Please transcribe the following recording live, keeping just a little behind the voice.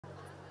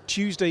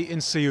Tuesday in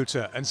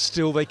Ceuta, and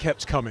still they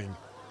kept coming.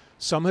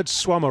 Some had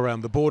swum around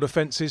the border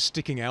fences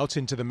sticking out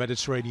into the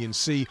Mediterranean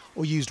Sea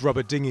or used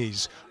rubber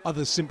dinghies.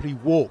 Others simply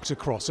walked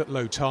across at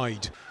low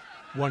tide.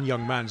 One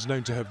young man's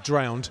known to have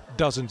drowned.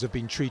 Dozens have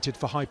been treated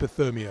for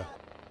hypothermia.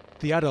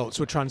 The adults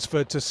were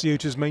transferred to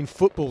Ceuta's main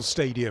football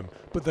stadium,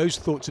 but those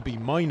thought to be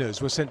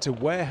minors were sent to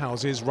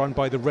warehouses run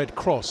by the Red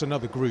Cross and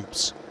other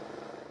groups.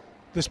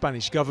 The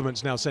Spanish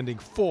government's now sending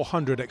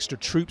 400 extra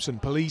troops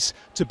and police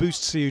to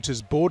boost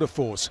Ceuta's border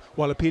force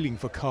while appealing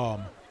for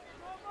calm.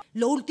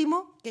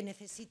 The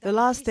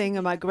last thing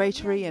a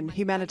migratory and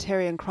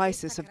humanitarian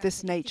crisis of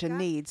this nature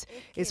needs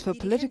is for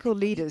political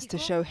leaders to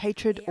show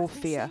hatred or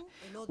fear.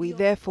 We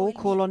therefore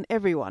call on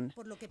everyone: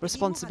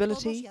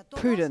 responsibility,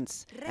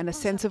 prudence and a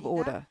sense of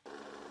order.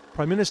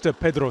 Prime Minister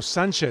Pedro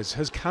Sánchez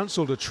has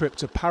cancelled a trip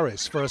to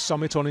Paris for a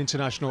summit on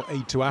international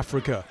aid to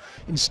Africa.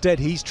 Instead,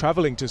 he's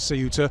travelling to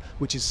Ceuta,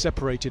 which is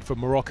separated from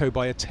Morocco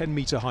by a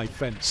 10-metre-high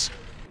fence.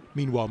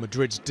 Meanwhile,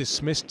 Madrid's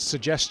dismissed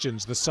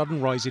suggestions the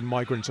sudden rise in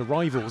migrant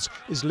arrivals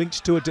is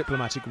linked to a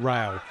diplomatic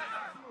row.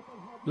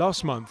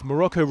 Last month,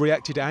 Morocco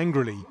reacted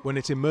angrily when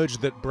it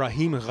emerged that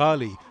Brahim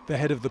Ghali, the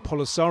head of the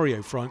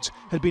Polisario Front,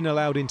 had been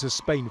allowed into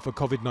Spain for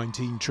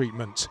COVID-19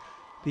 treatment.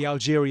 The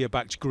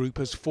Algeria-backed group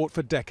has fought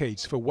for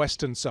decades for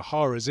Western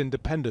Sahara's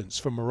independence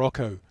from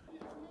Morocco.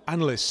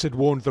 Analysts had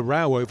warned the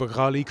row over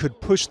Ghali could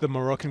push the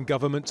Moroccan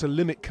government to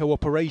limit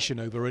cooperation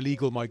over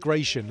illegal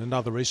migration and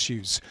other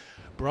issues.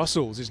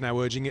 Brussels is now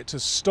urging it to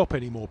stop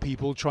any more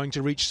people trying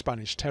to reach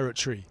Spanish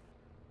territory.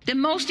 The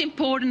most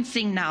important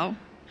thing now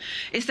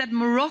is that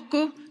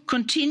Morocco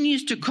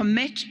continues to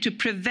commit to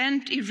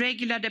prevent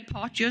irregular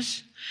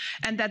departures,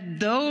 and that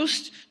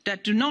those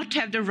that do not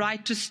have the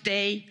right to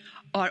stay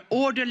are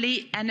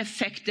orderly and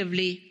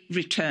effectively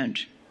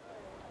returned.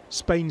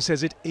 Spain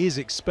says it is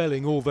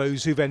expelling all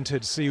those who've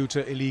entered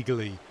Ceuta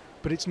illegally,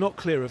 but it's not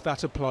clear if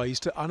that applies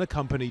to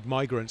unaccompanied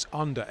migrants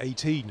under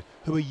 18,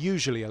 who are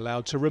usually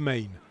allowed to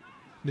remain.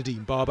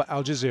 Nadim,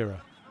 Al Jazeera.